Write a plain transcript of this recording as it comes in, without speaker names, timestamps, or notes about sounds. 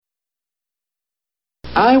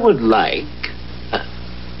I would like,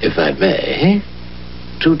 if I may,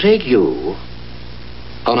 to take you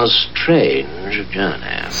on a strange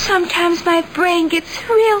journey. Sometimes my brain gets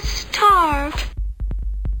real starved.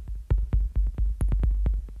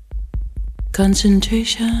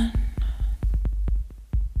 Concentration.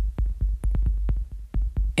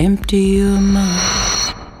 Empty your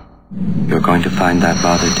mind. You're going to find that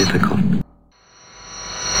rather difficult.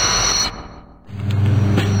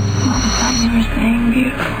 What was that you were saying,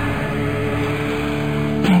 beautiful?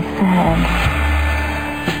 I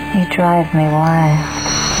said, you drive me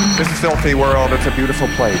wild. This is filthy world. It's a beautiful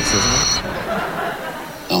place, isn't it?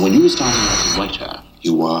 Now, when you were starting out as a writer,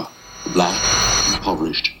 you were black,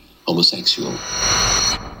 impoverished, homosexual.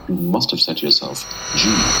 You must have said to yourself, gee,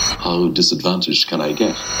 how disadvantaged can I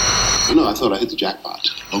get? Well, no, I thought I hit the jackpot.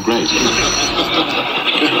 Oh, great.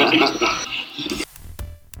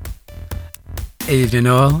 Evening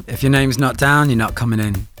all. If your name's not down, you're not coming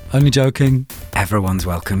in. Only joking. Everyone's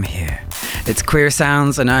welcome here. It's Queer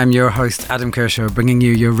Sounds, and I'm your host, Adam Kershaw, bringing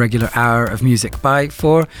you your regular hour of music by,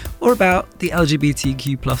 for, or about the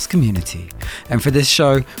LGBTQ plus community. And for this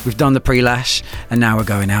show, we've done the pre-lash, and now we're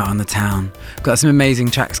going out on the town. We've got some amazing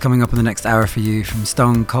tracks coming up in the next hour for you, from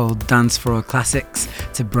stone cold dance floor classics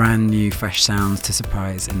to brand new fresh sounds to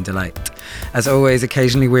surprise and delight. As always,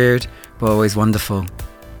 occasionally weird, but always wonderful.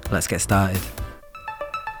 Let's get started.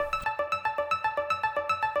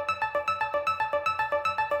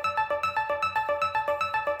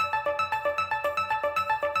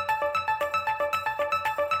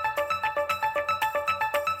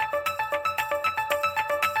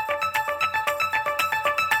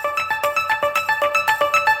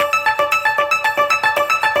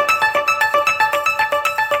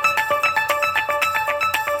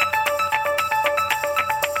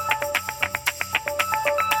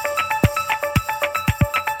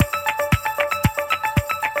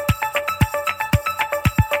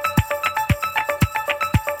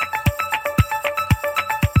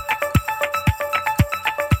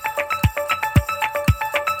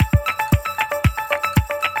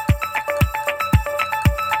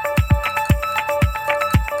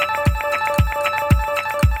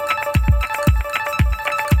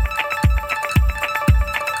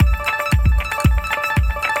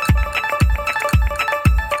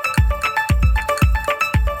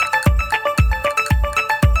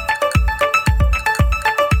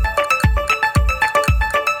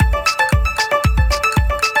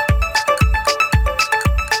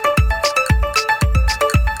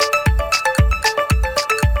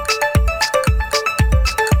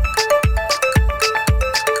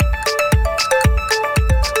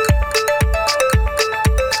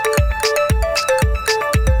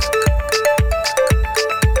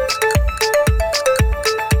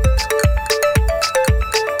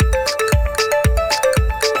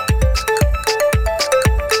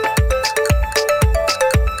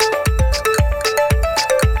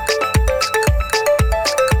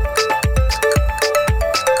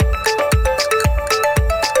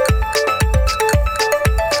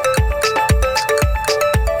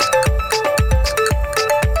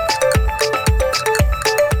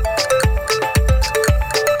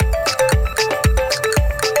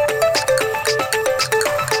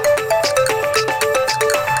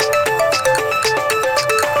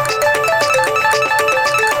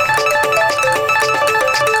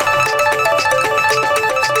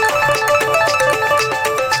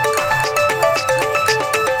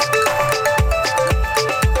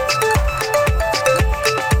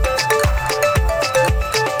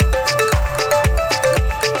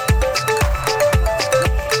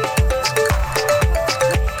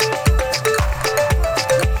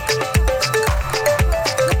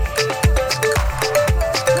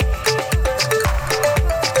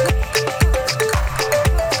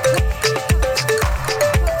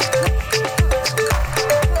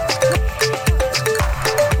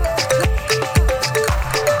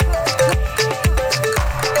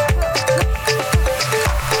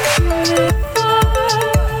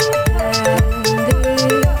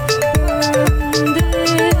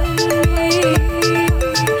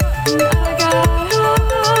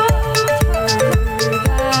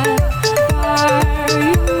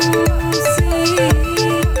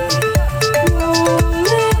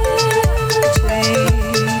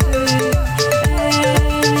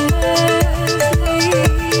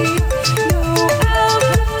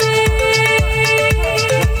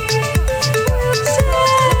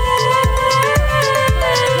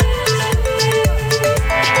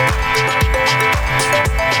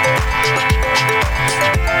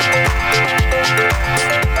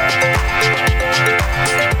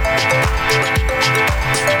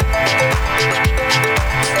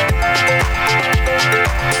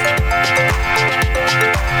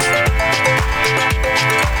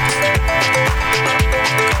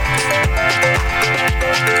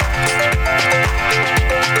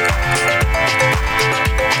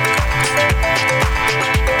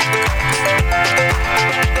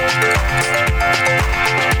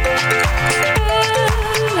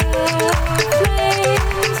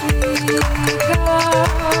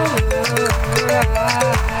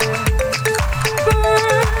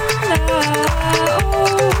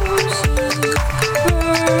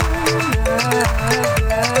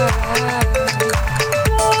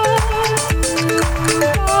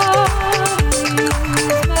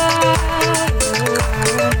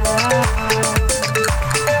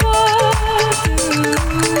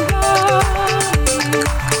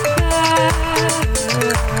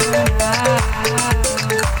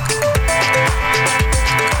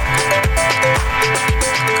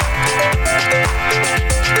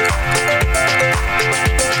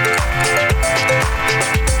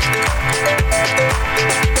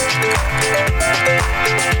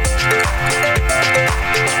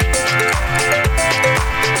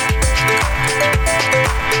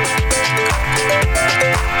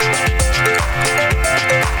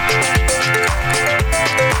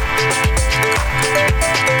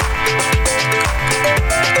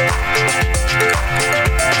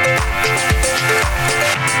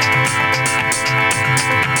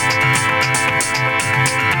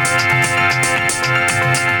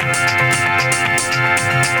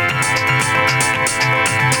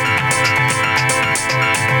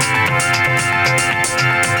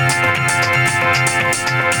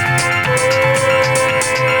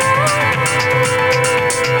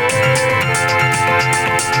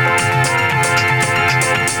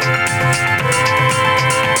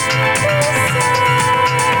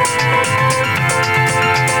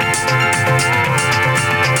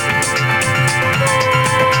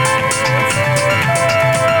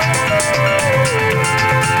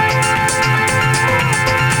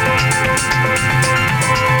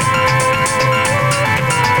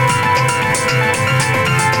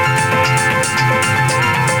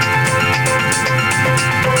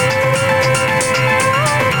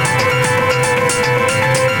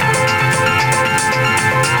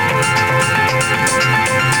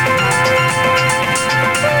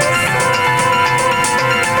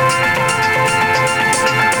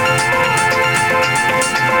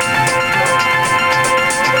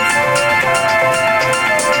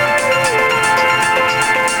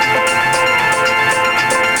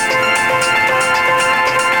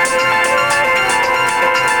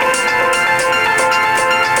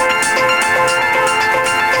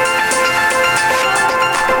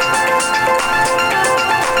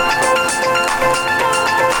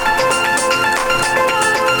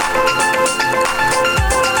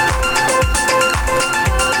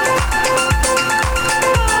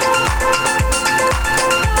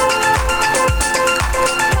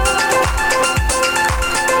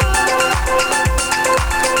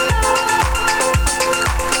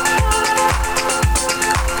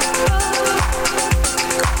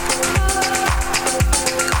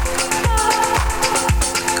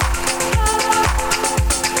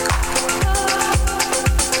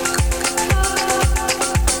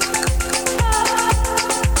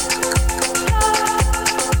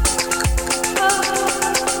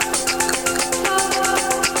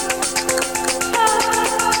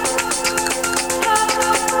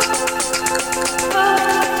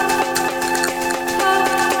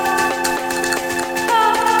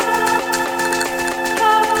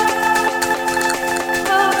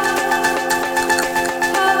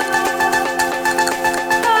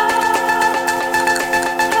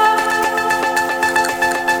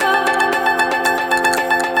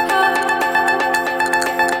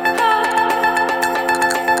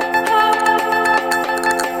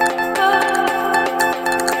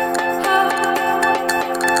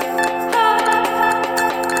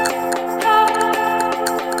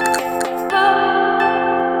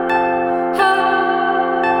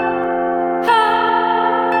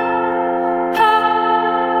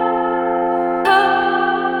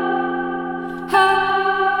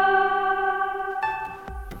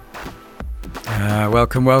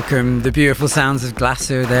 Welcome. The beautiful sounds of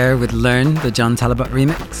Glasser there with Learn, the John Talabot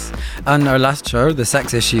remix. On our last show, The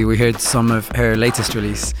Sex Issue, we heard some of her latest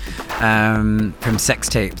release from Sex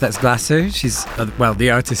Tape. That's Glasser. She's,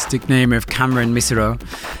 the artistic name of Cameron Misero.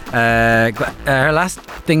 Her last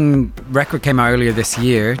record came out earlier this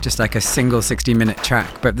year, just like a single 60-minute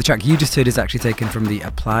track. But the track you just heard is actually taken from the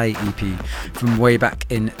Apply EP from way back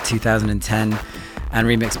in 2010. And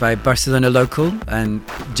remixed by Barcelona local and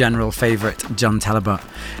general favourite John Talabot.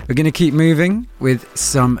 We're going to keep moving with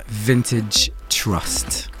some vintage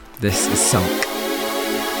trust. This is Sunk.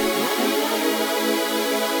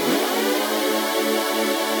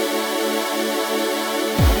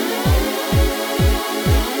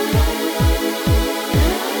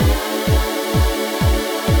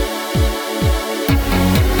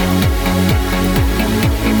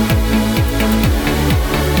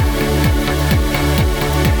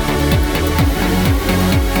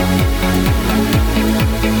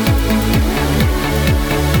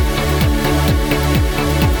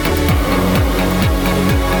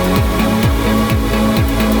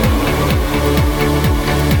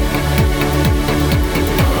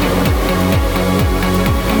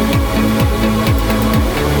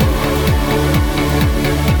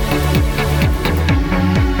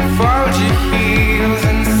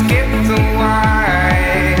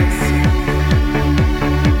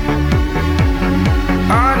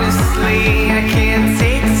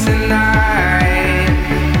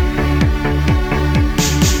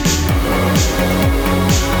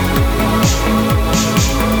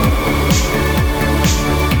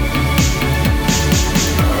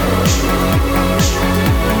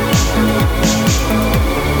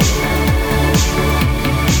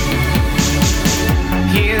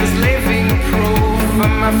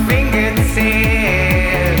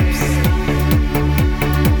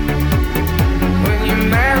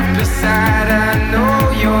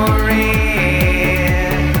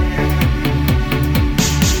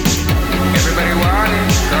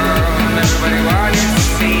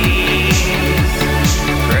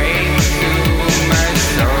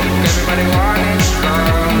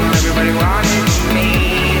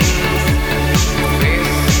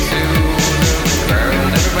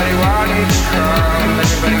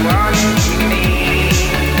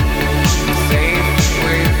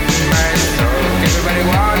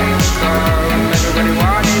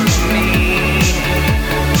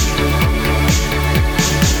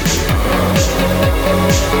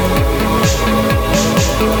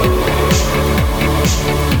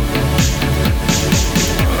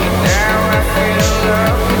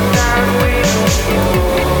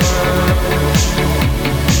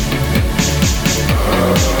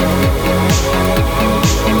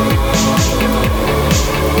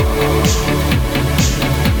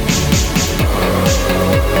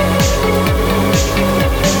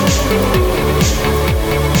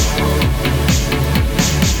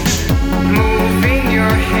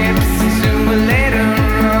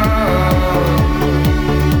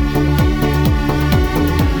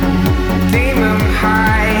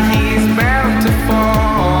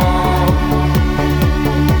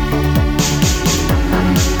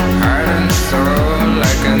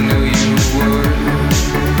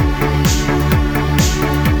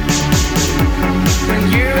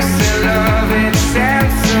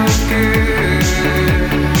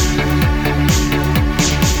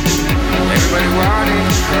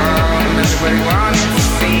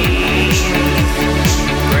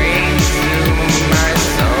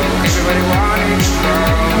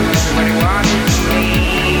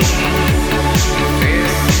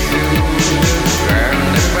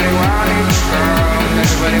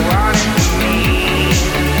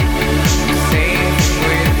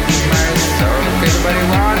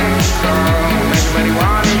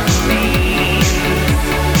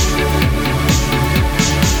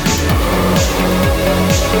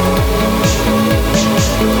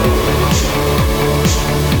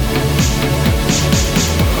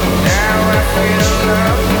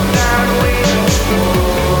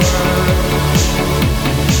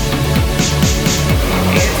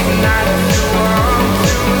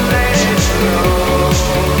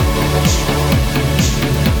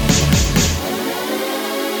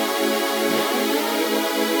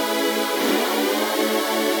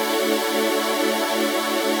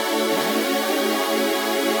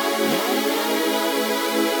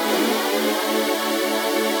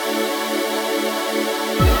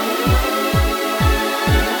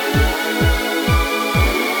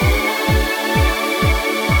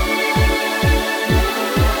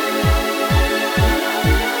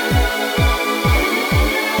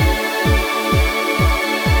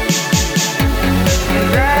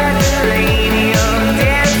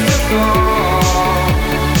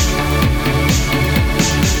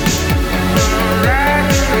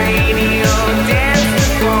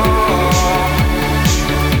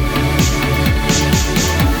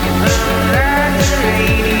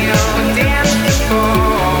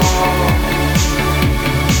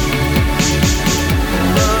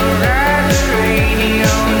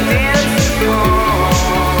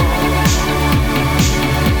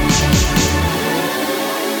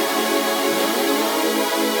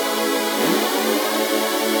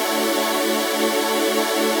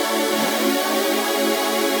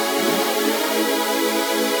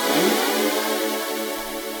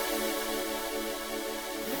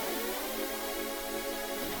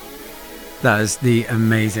 That is the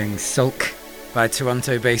amazing Sulk by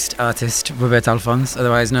Toronto-based artist Robert Alphonse,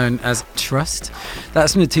 otherwise known as Trust.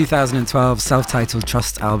 That's from the 2012 self-titled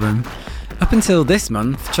Trust album. Up until this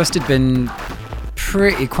month, Trust had been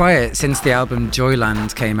pretty quiet since the album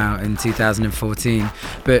Joyland came out in 2014,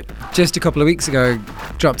 but just a couple of weeks ago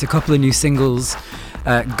dropped a couple of new singles,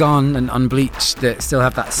 Gone and Unbleached, that still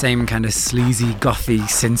have that same kind of sleazy, gothy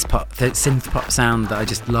synth pop sound that I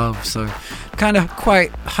just love. So I'm kind of quite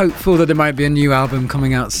hopeful that there might be a new album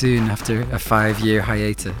coming out soon after a 5-year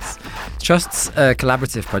hiatus. Trust's a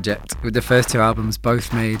collaborative project, with the first 2 albums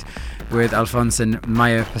both made with Alphonse and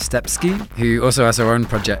Maya Postepsky, who also has her own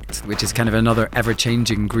project, which is kind of another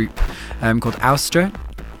ever-changing group called Austra.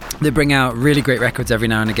 They bring out really great records every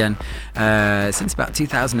now and again since about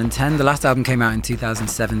 2010. The last album came out in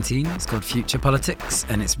 2017. It's called Future Politics,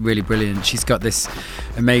 and it's really brilliant. She's got this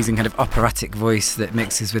amazing kind of operatic voice that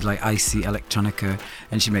mixes with like icy electronica,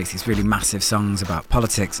 and she makes these really massive songs about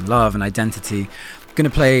politics and love and identity. I'm going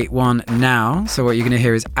to play one now. So what you're going to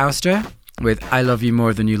hear is Austra with I Love You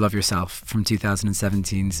More Than You Love Yourself from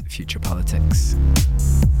 2017's Future Politics.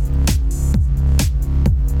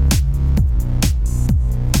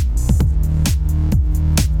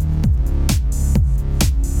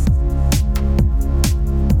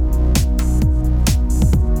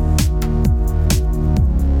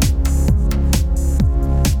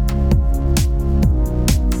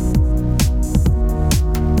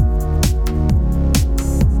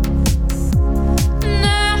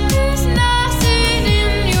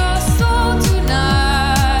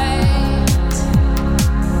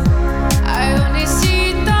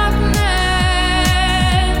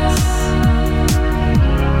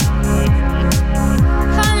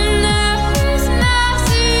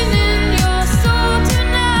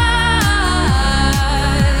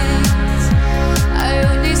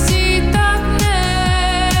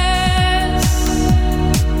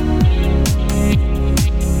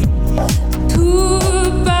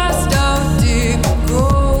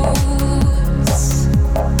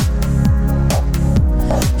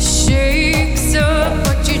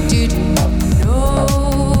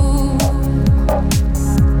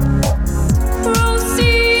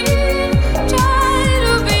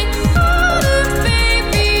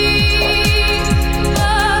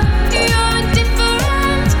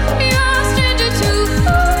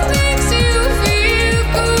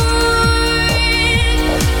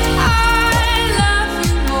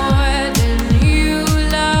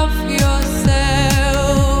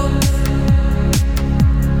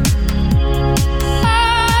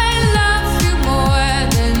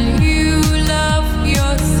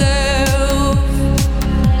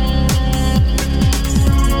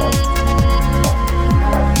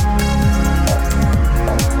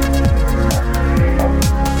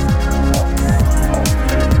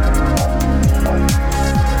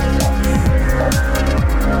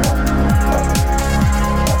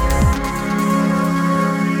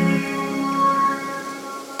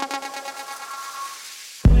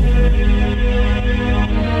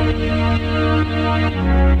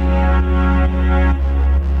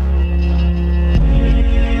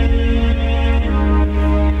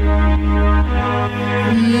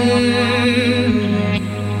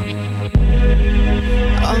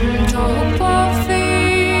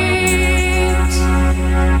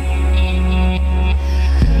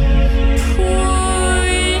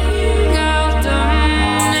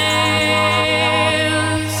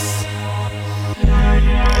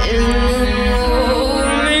 In the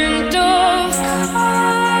moment of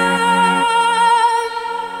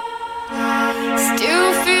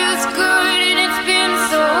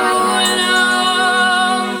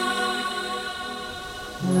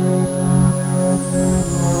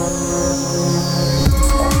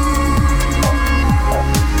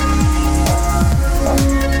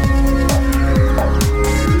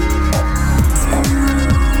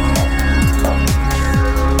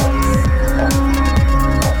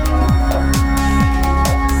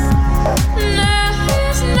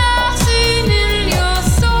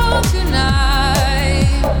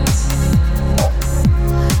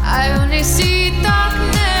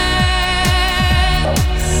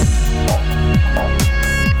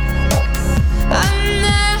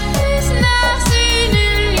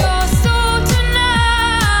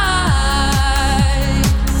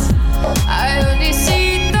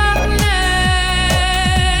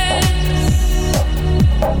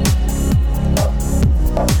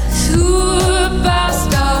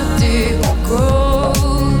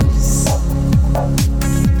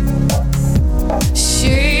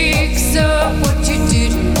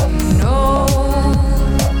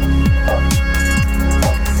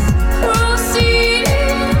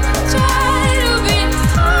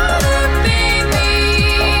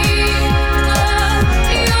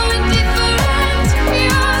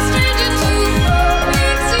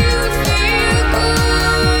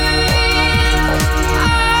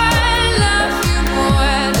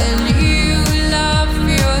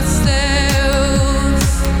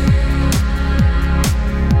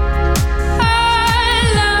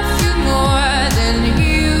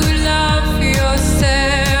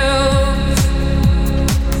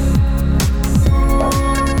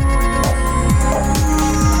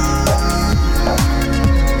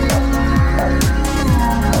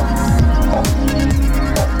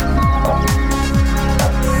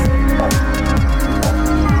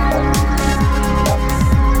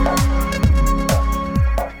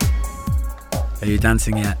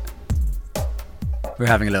dancing yet? We're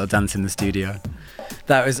having a little dance in the studio.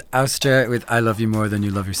 That was Austra with I Love You More Than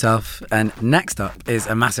You Love Yourself. And next up is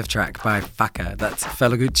a massive track by Faka. That's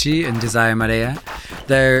Felaguchi and Desire Maria.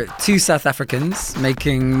 They're two South Africans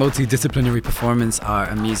making multidisciplinary performance art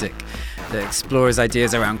and music that explores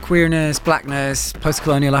ideas around queerness, blackness,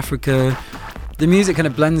 post-colonial Africa. The music kind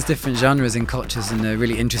of blends different genres and cultures in a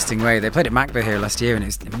really interesting way. They played at MACBA here last year and it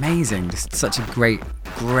was amazing. Just such a great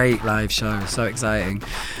live show. So exciting.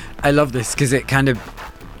 I love this because it kind of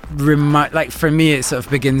for me, it sort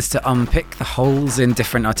of begins to unpick the holes in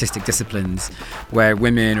different artistic disciplines where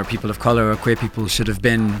women or people of colour or queer people should have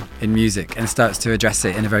been in music, and starts to address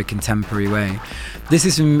it in a very contemporary way. This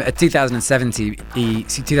is from a 2017 EP,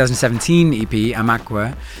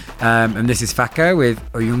 Amakwa, and this is Faka with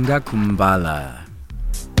Oyunga Kumbala.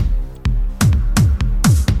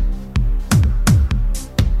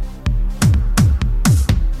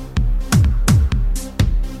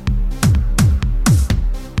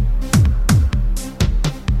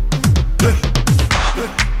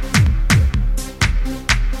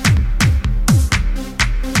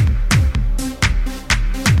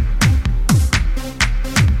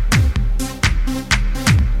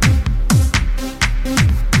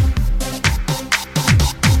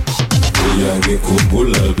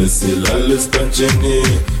 Besilale stanchini,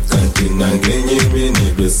 kantina genye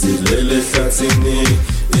mini, besilele fatini.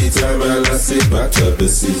 Itamala sipata,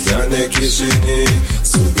 besilane kishini,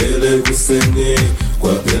 sugele guseni,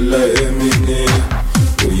 kwa bela emini.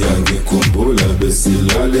 Uyangi kumbula,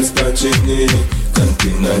 besilale stanchini,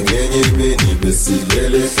 kantina genye mini,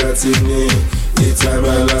 besilele fatini.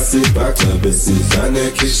 Itamala sipata,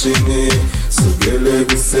 besilane kishini, sugele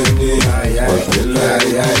guseni, kwa bela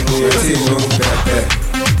emini.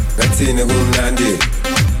 Gatini gumnandi,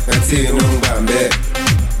 gatini ngbambe,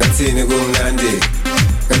 gatini gumnandi,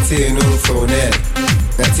 gatini ngfone,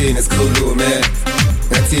 gatini skulume,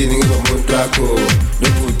 gatini ngomuntu wakho,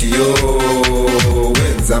 nobudiyo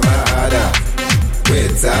wenza maada,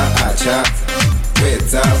 wenza acha,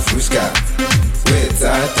 wenza fushka,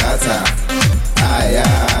 wenza tata, ay ay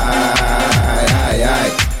ay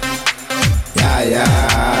ay, ay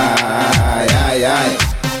ay ay ay.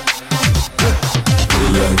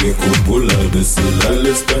 Yangi kumbula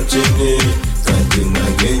besilale stanchini, kantina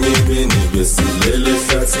genye mini besilele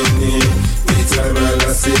fatini. Itamala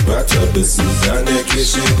sipata besilane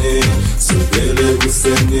kishini, sugele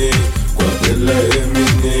guseni, kwa bela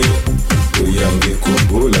emini. Uyangi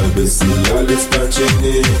kumbula besilale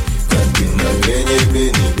stanchini, kantina genye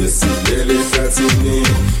mini besilele fatini.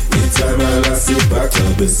 Itamala sipata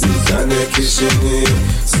besilane kishini,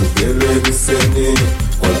 sugele guseni,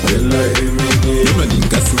 kwa bela emini. Noma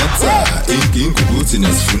ningasingatha inkinga ukuthi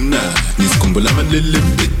nasifuna nisikhumbula amalele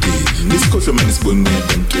mbede nisikhohlwe manje sibone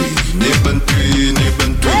nebantwini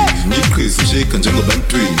niqhisa shake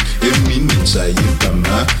njengobantwini emini njaye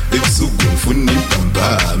impama ebusuku ngifuna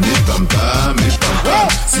impamba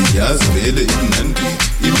siyazi vele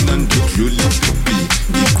imnandi kudlula ipipi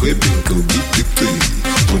ngiqhwebe ngqobiqi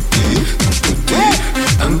puti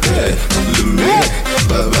anke lume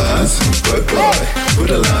babas boy put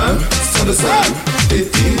a line on the side.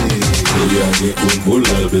 Uyangi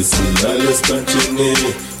kumbula besilale stanchini,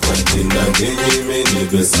 kantina genye mini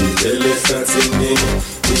besilele fatini.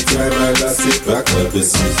 Itamala sipaka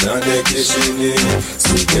besilane kishini,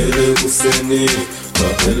 sugele guseni, kwa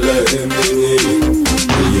bela emini.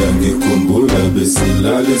 Uyangi kumbula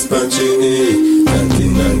besilale stanchini,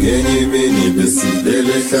 kantina genye mini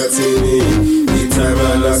besilele fatini.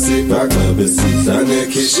 Itamala sipaka besilane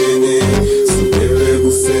kishini, sugele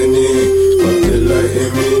guseni, kwa bela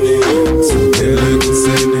emini. Sugele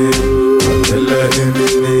guseni, kwa bela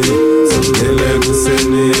emini. Sugele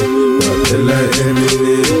guseni, kwa bela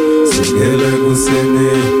emini. Sugele guseni,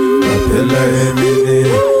 kwa bela emini.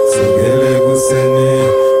 Sugele guseni,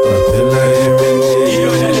 kwa bela emini.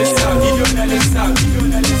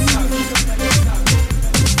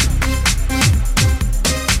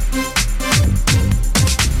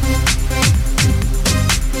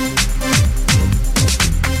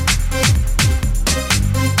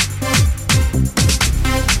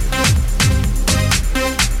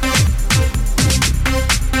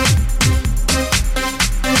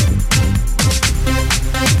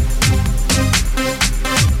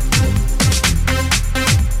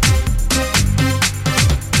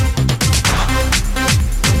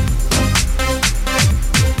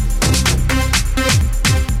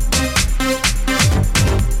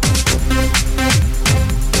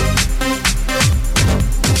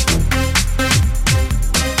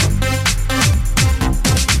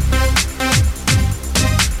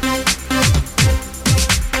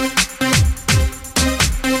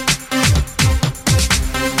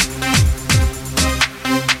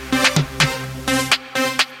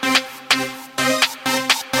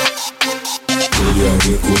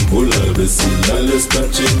 uyangikhumbula besilala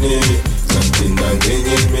esipantshini kanti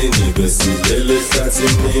nangenye imini besilele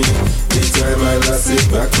ehlathini itime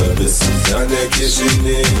alasibhaxa besidlana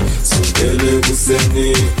ekishini sukele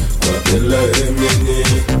ekuseni kwaphela emini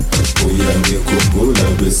uyangikhumbula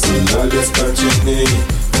besilala esipantshini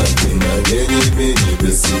kanti nangenye imini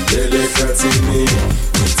besilele ehlathini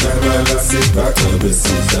itime alasibhaxa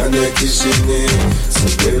besidlana ekishini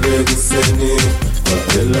sukele ekuseni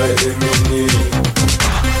kwaphela emini.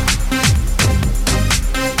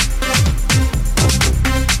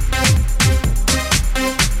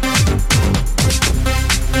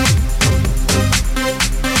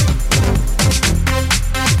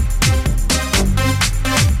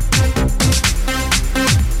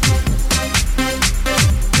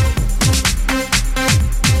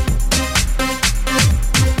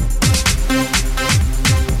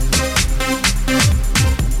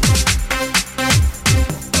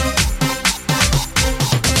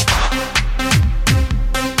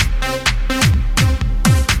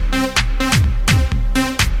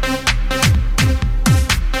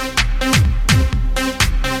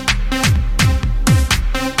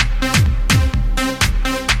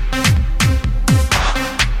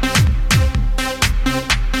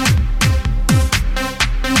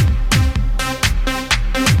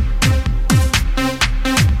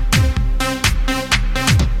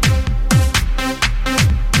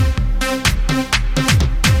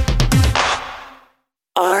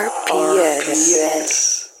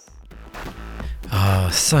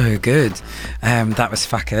 So good. That was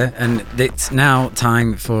Faka, and it's now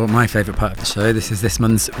time for my favourite part of the show. This is this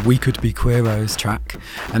month's We Could Be Queeros track,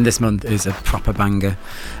 and this month is a proper banger.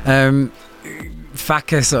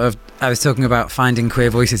 Faka I was talking about finding queer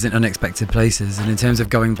voices in unexpected places, and in terms of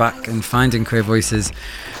going back and finding queer voices,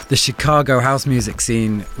 the Chicago house music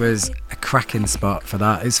scene was a cracking spot for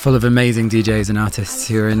that. It's full of amazing DJs and artists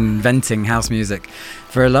who are inventing house music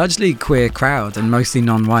for a largely queer crowd and mostly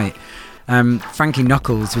non-white. Frankie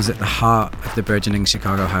Knuckles was at the heart of the burgeoning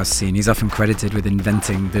Chicago house scene. He's often credited with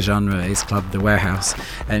inventing the genre at his club, The Warehouse,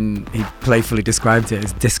 and he playfully described it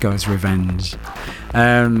as disco's revenge.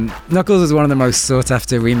 Knuckles was one of the most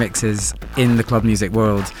sought-after remixes in the club music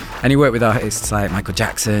world, and he worked with artists like Michael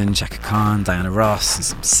Jackson, Chaka Khan, Diana Ross,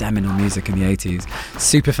 some seminal music in the 80s.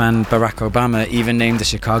 Superfan Barack Obama even named a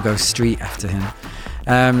Chicago street after him.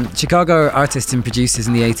 Chicago artists and producers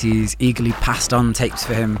in the 80s eagerly passed on tapes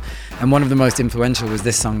for him, and one of the most influential was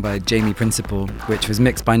this song by Jamie Principle, which was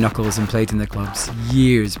mixed by Knuckles and played in the clubs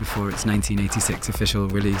years before its 1986 official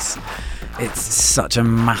release. It's such a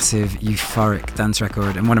massive, euphoric dance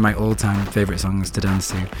record and one of my all-time favourite songs to dance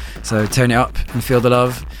to. So turn it up and feel the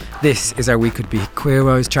love. This is our We Could Be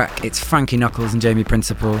Queeros track. It's Frankie Knuckles and Jamie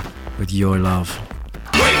Principle with Your Love.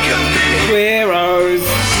 We could be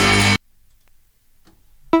Queeros.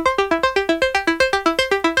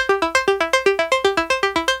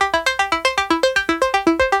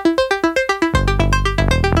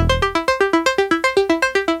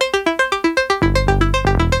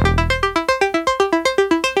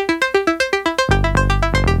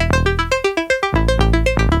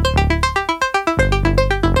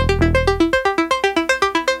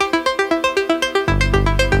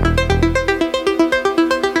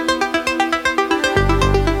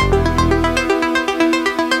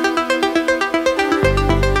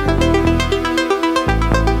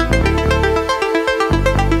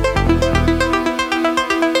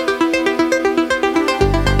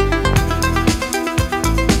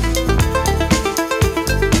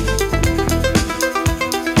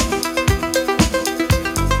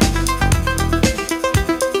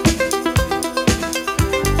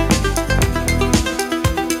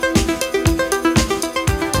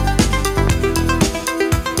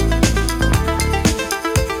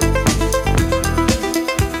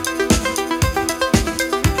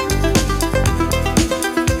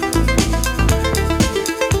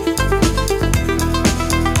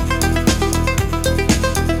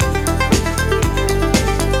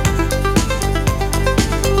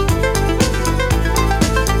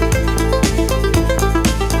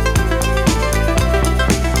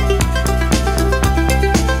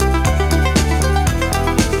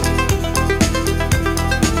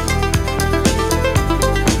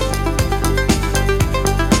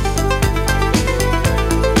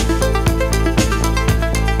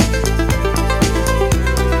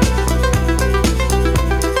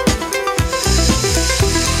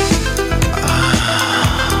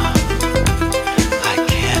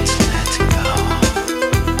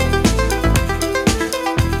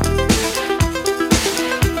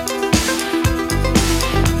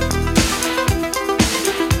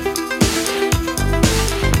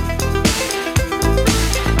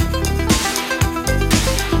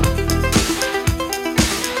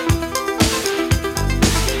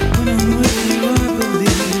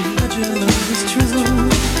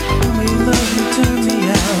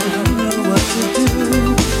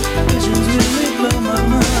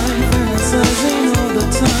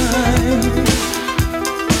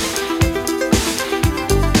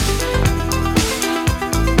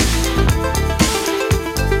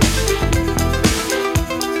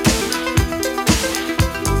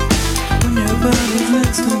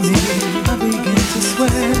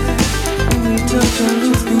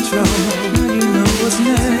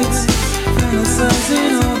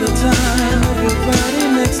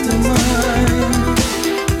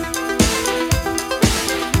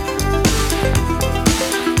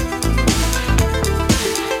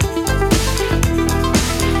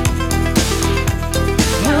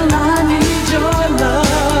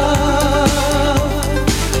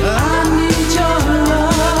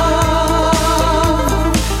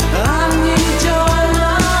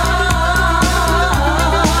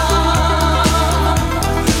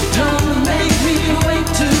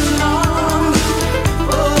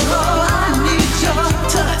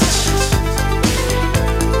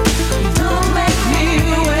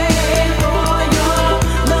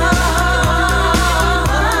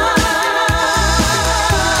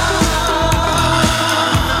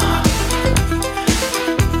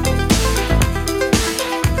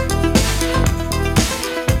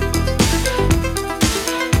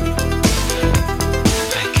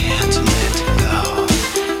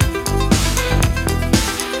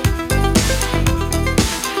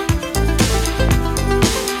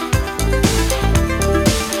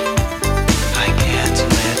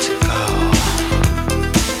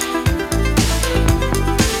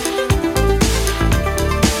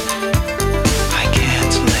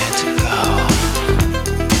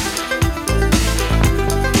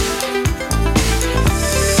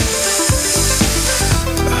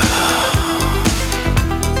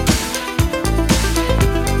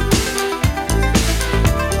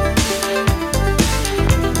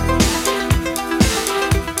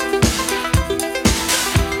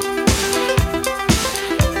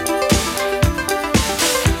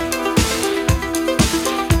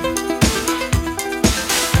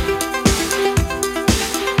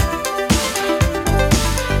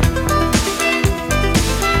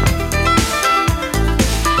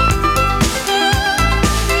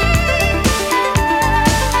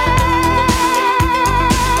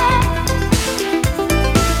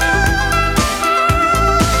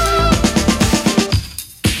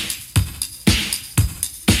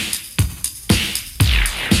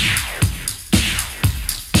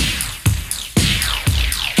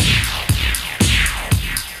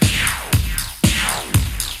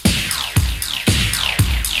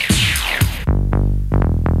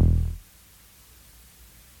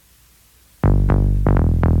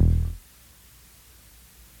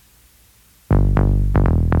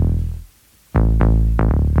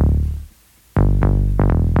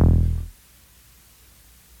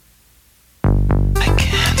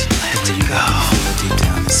 deep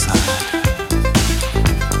down inside.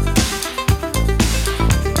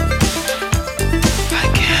 I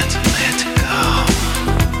can't let go.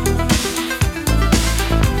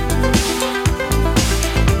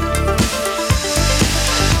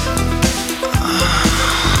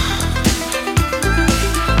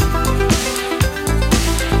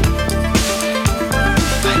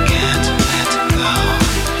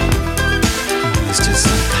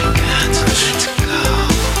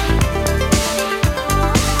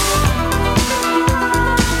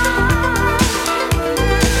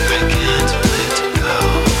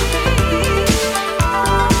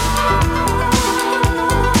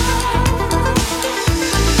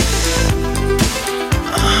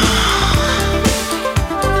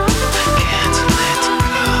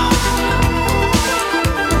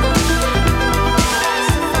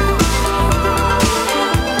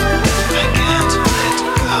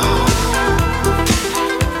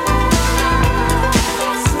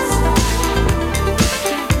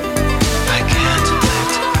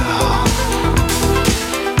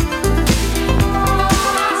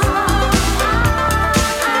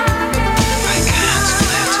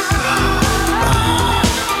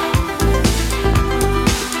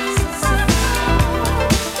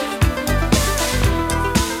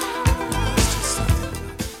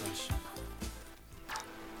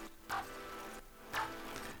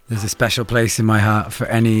 There's a special place in my heart for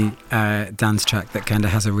any dance track that kind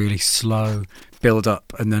of has a really slow build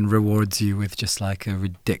up and then rewards you with just like a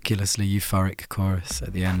ridiculously euphoric chorus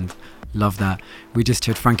at the end. Love that. We just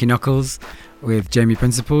heard Frankie Knuckles with Jamie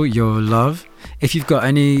Principle, Your Love. If you've got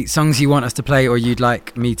any songs you want us to play or you'd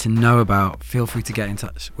like me to know about, feel free to get in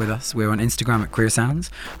touch with us. We're on Instagram at Queer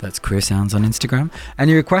Sounds. That's Queer Sounds on Instagram.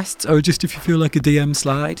 Any requests, or just if you feel like a DM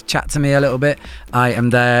slide, chat to me a little bit. I am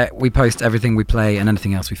there. We post everything we play and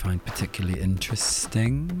anything else we find particularly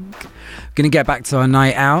interesting. Going to get back to our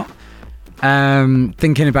night out.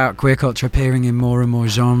 Thinking about queer culture appearing in more and more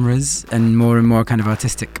genres and more kind of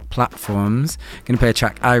artistic platforms. Going to play a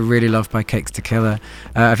track I really love by Cakes da Killa.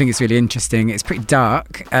 I think it's really interesting. It's pretty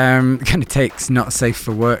dark. Kind of takes Not Safe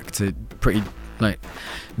for Work to pretty like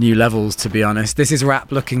new levels, to be honest. This is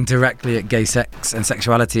rap looking directly at gay sex and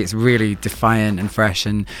sexuality. It's really defiant and fresh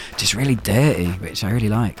and just really dirty, which I really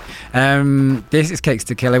like. This is Cakes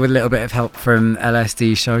da Killa with a little bit of help from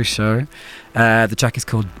LSD Show. The track is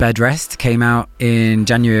called Bed Rest, came out in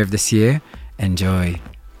January of this year. Enjoy.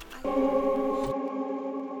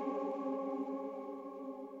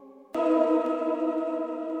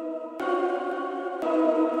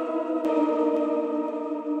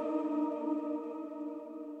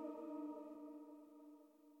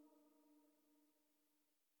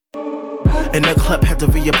 In the club, had to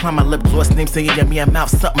reapply my lip gloss. Name singing in me mouth,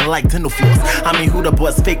 something like dental floss. I mean, who the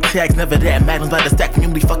boss? Fake tags, never that. Madams by the stack,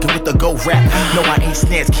 community fucking with the go rap. No, I ain't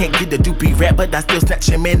snatch, can't get the doopy rap, but I still snatch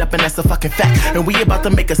your man up, and that's a fucking fact. And we about to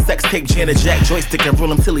make a sex tape, Janet Jack joystick and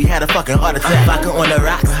roll him till he had a fucking heart attack. Vodka on the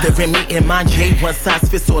rocks, the Remy in my J. One size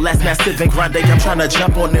fits all, last massive and grande. I'm trying to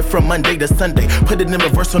jump on it from Monday to Sunday. Put it in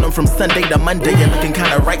reverse on them from Sunday to Monday. And looking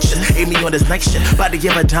kinda righteous, aim me on this night shit. Body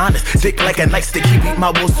of Adonis, dick like a nightstick. He beat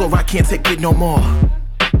my wolf so I can't take it no more.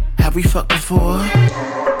 Have we fucked before?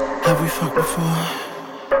 Have we fucked before?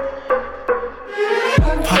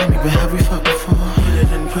 Pardon me, but have we fucked before? Put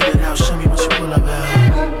it in, put it out, show me what you all about.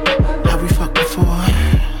 Have we fucked before?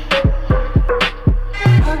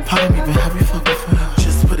 Pardon me, but have we fucked before?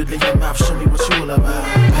 Just put it in your mouth, show me what you all about.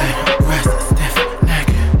 Bad, rest, stiff, neck.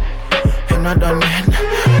 I'm not done yet.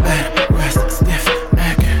 Bad, rest, stiff,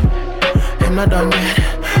 neck. I'm not done yet.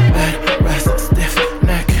 Bad, rest, stiff,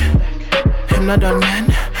 neck. I'm not done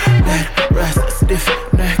yet. Bed rest, stiff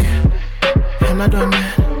neck. Am I done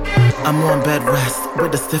yet? I'm on bed rest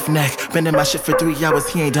with a stiff neck. Bending my shit for 3 hours,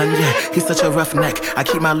 he ain't done yet. He's such a rough neck, I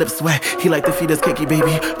keep my lips wet. He like to feed his cakey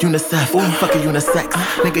baby, UNICEF. Ooh, fuck a unisex,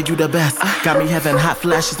 nigga you the best. Got me having hot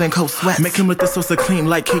flashes and cold sweats. Make him with the sauce of clean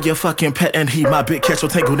like he your fucking pet. And he my big catch,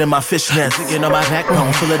 tangled in my fish nest. Digging on my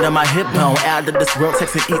backbone, full it on my hip bone. Out of this world,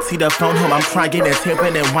 texting ET the phone home. I'm crying and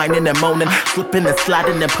tampering and whining and moaning. Slipping and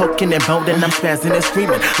sliding and poking and boning. I'm spazzing and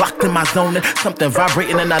screaming, locked in my zone. And something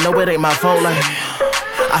vibrating and I know it ain't my phone. Like,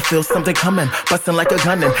 I feel something coming, busting like a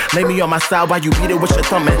gunnin'. Lay me on my side while you beat it with your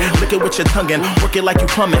thumbin'. Lick it with your tonguin', work it like you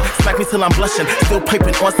plumbin'. Smack me till I'm blushin', still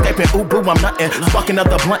piping on Skype and ooh boo I'm nuttin'. Sparking up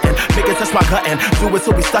the bluntin', make it touch my guttin'. Do it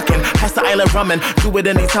till we stuckin', pass the island rummin'. Do it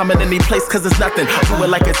anytime and any place cause it's nothing. Do it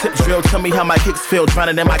like a tip drill, tell me how my kicks feel.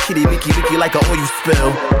 Drowning in my kitty, leaky like an oil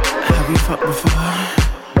spill. Have we fucked before?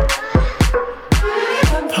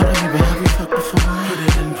 Pardon me, but have we fucked before? Put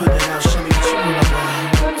it in, put it out, show me what you all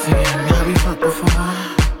about. Damn, have we fucked before?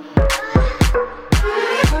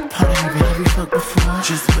 Have we fucked before?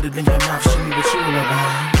 Just put it in your mouth, show me what you all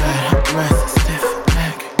about. Bad rest, stiff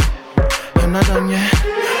neck. I'm not done yet.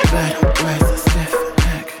 Bad rest, stiff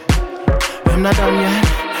neck. I'm not done yet.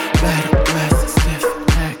 Bad rest, stiff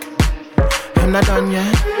neck. I'm not done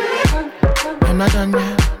yet. I'm not done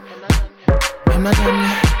yet. I'm not done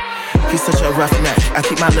yet. He's such a rough neck, I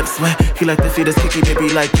keep my lips wet. He like the fetus kicky, baby,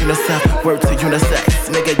 like UNICEF. Word to unisex,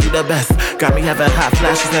 nigga, you the best. Got me having hot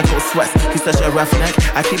flashes and cold sweats. He's such a rough neck,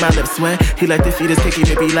 I keep my lips wet. He like the fetus kicky,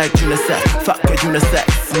 baby, like UNICEF. Faka,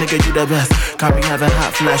 unisex, nigga, you the best. Got me having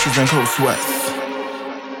hot flashes and cold sweats.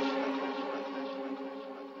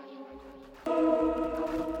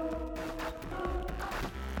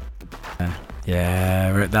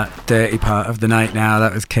 Yeah, we're at that dirty part of the night now.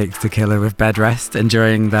 That was Cakes da Killa with Bed Rest,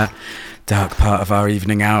 enjoying that dark part of our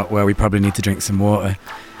evening out where we probably need to drink some water.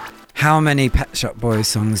 How many Pet Shop Boys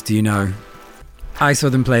songs do you know? I saw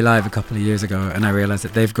them play live a couple of years ago and I realised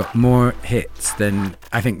that they've got more hits than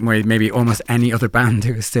I think maybe almost any other band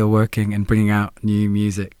who is still working and bringing out new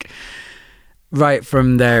music. Right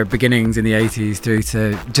from their beginnings in the 80s through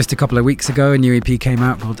to just a couple of weeks ago, a new EP came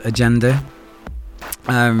out called Agenda.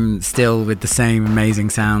 Still with the same amazing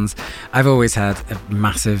sounds. I've always had a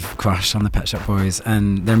massive crush on the Pet Shop Boys,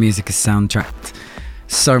 and their music has soundtracked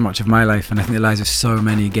so much of my life, and I think the lives of so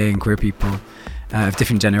many gay and queer people of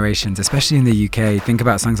different generations, especially in the UK. Think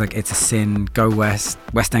about songs like It's a Sin, Go West,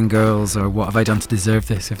 West End Girls, or What Have I Done to Deserve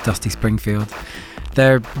This with Dusty Springfield.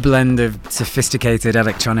 Their blend of sophisticated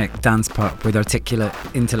electronic dance pop with articulate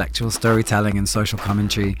intellectual storytelling and social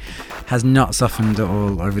commentary has not softened at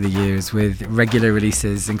all over the years, with regular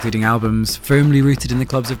releases including albums firmly rooted in the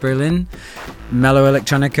clubs of Berlin, mellow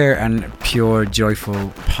electronica and pure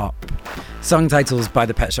joyful pop. Song titles by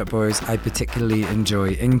the Pet Shop Boys I particularly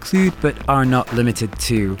enjoy include, but are not limited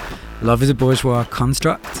to, Love is a Bourgeois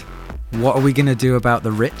Construct, What Are We Gonna Do About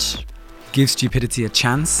the Rich, Give Stupidity a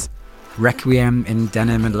Chance, Requiem in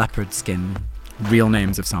Denim and Leopard Skin. Real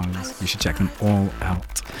names of songs. You should check them all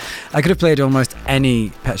out. I could have played almost any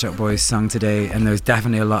Pet Shop Boys song today, and there's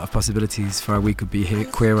definitely a lot of possibilities for a We Could Be Here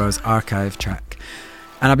Queero's archive track.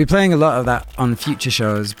 And I'll be playing a lot of that on future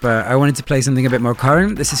shows, but I wanted to play something a bit more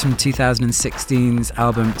current. This is from 2016's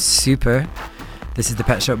album Super. This is the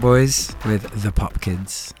Pet Shop Boys with The Pop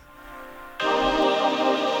Kids.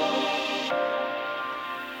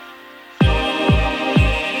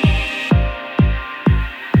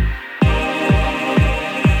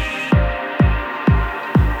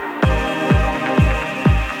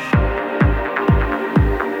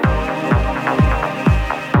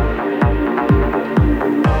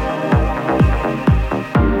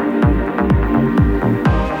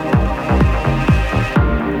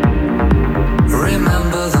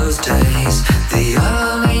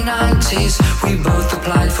 We both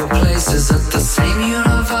applied for places at the same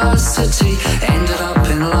university. Ended up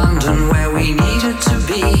in London where we needed to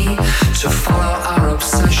be, to follow our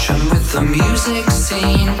obsession with the music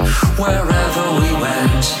scene. Wherever we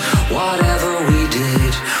went, whatever we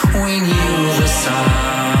did, we knew the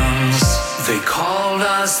songs. They called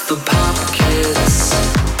us the Pop Kids,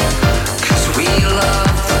 'cause we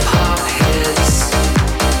loved the pop hits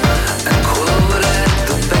and quoted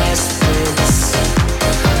the best bits.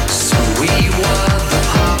 So we were the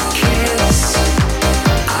Pop Kids.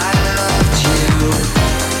 I loved you.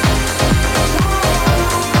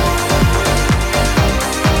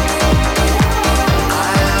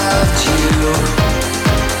 I loved you.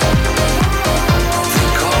 They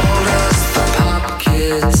called us the Pop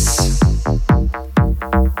Kids.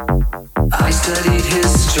 I studied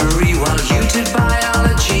history while you did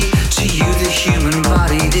biology. To you the human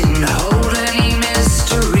body didn't hold any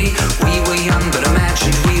mystery. We were young but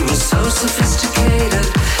imagined we were so sophisticated,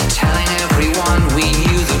 telling everyone we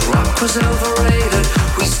knew that rock was overrated.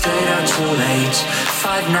 We stayed out till late,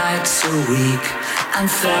 5 nights a week, and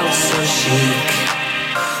felt so chic.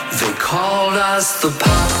 They called us the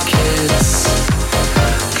Pop Kids,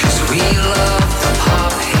 'cause we loved the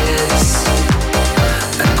pop hits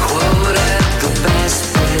and quoted the best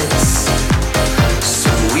bits. So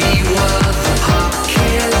we were the Pop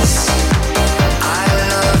Kids. I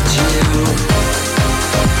loved you.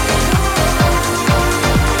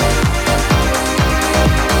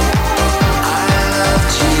 I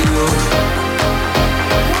loved you.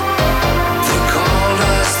 They called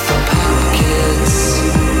us the Pop Kids.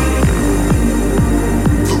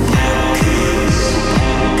 The Pop Kids.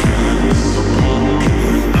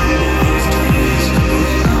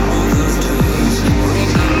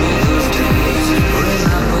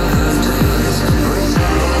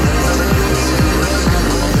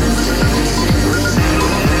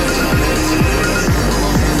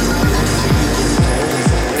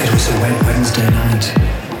 wet Wednesday night.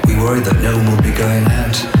 We worried that no one would be going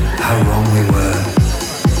out. How wrong we were.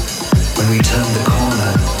 When we turned the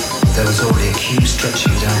corner, there was already a queue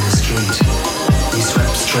stretching down the street. We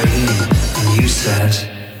swept straight in, and you said,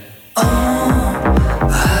 "Oh,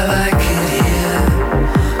 I like it here.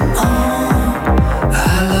 Oh,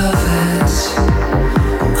 I love it.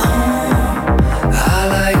 Oh, I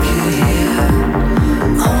like it here.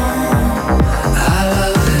 Oh, I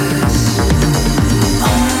love it.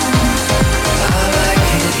 Oh, I like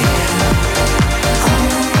it here. Oh,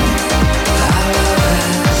 I love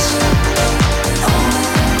it. Oh,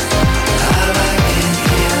 I like it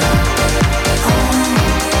here. Oh,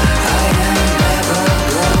 I am never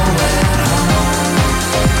going home."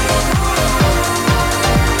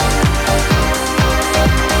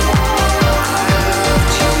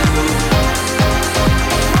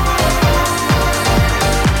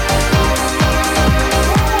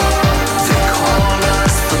 They call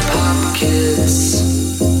us the pop kids,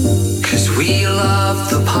 'cause we love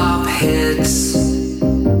the pop hits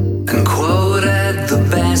and quoted the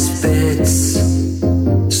best bits.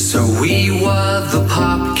 So we were the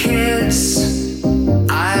pop kids.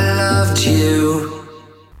 I loved you.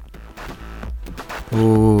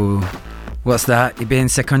 Ooh, what's that? You being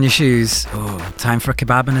sick on your shoes? Oh, time for a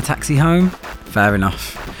kebab and a taxi home? Fair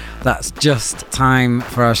enough. That's just time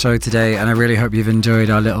for our show today, and I really hope you've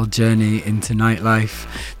enjoyed our little journey into nightlife.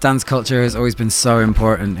 Dance culture has always been so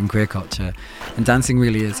important in queer culture, and dancing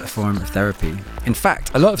really is a form of therapy. In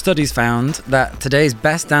fact, a lot of studies found that today's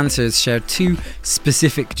best dancers share two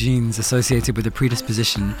specific genes associated with a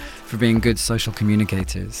predisposition for being good social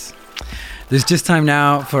communicators. There's just time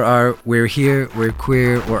now for our We're Here, We're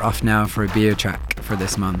Queer, We're Off Now for a Beer track for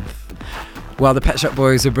this month. While the Pet Shop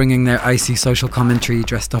Boys are bringing their icy social commentary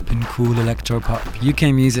dressed up in cool electro-pop,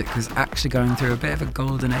 UK music was actually going through a bit of a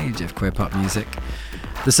golden age of queer pop music.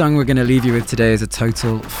 The song we're going to leave you with today is a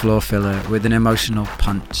total floor filler with an emotional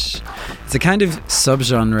punch. It's a kind of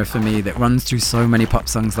subgenre for me that runs through so many pop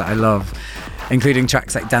songs that I love, including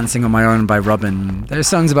tracks like Dancing on My Own by Robin. There are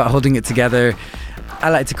songs about holding it together. I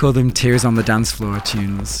like to call them tears on the dance floor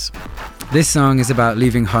tunes. This song is about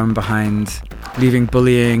leaving home behind, leaving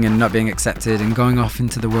bullying and not being accepted, and going off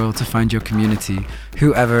into the world to find your community,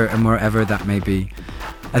 whoever and wherever that may be.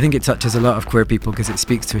 I think it touches a lot of queer people because it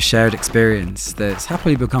speaks to a shared experience that's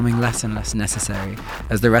happily becoming less and less necessary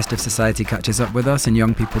as the rest of society catches up with us and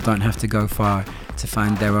young people don't have to go far to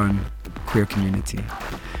find their own queer community.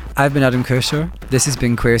 I've been Adam Kershaw, this has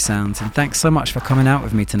been Queer Sounds, and thanks so much for coming out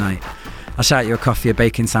with me tonight. I'll shout you a coffee, a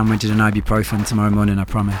bacon sandwich and an ibuprofen tomorrow morning, I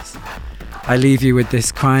promise. I leave you with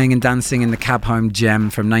this crying and dancing in the cab home gem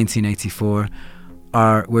from 1984.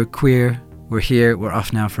 Our We're Queer, We're Here, We're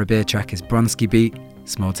Off Now for a Beer track is Bronski Beat,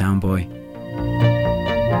 Small Town Boy.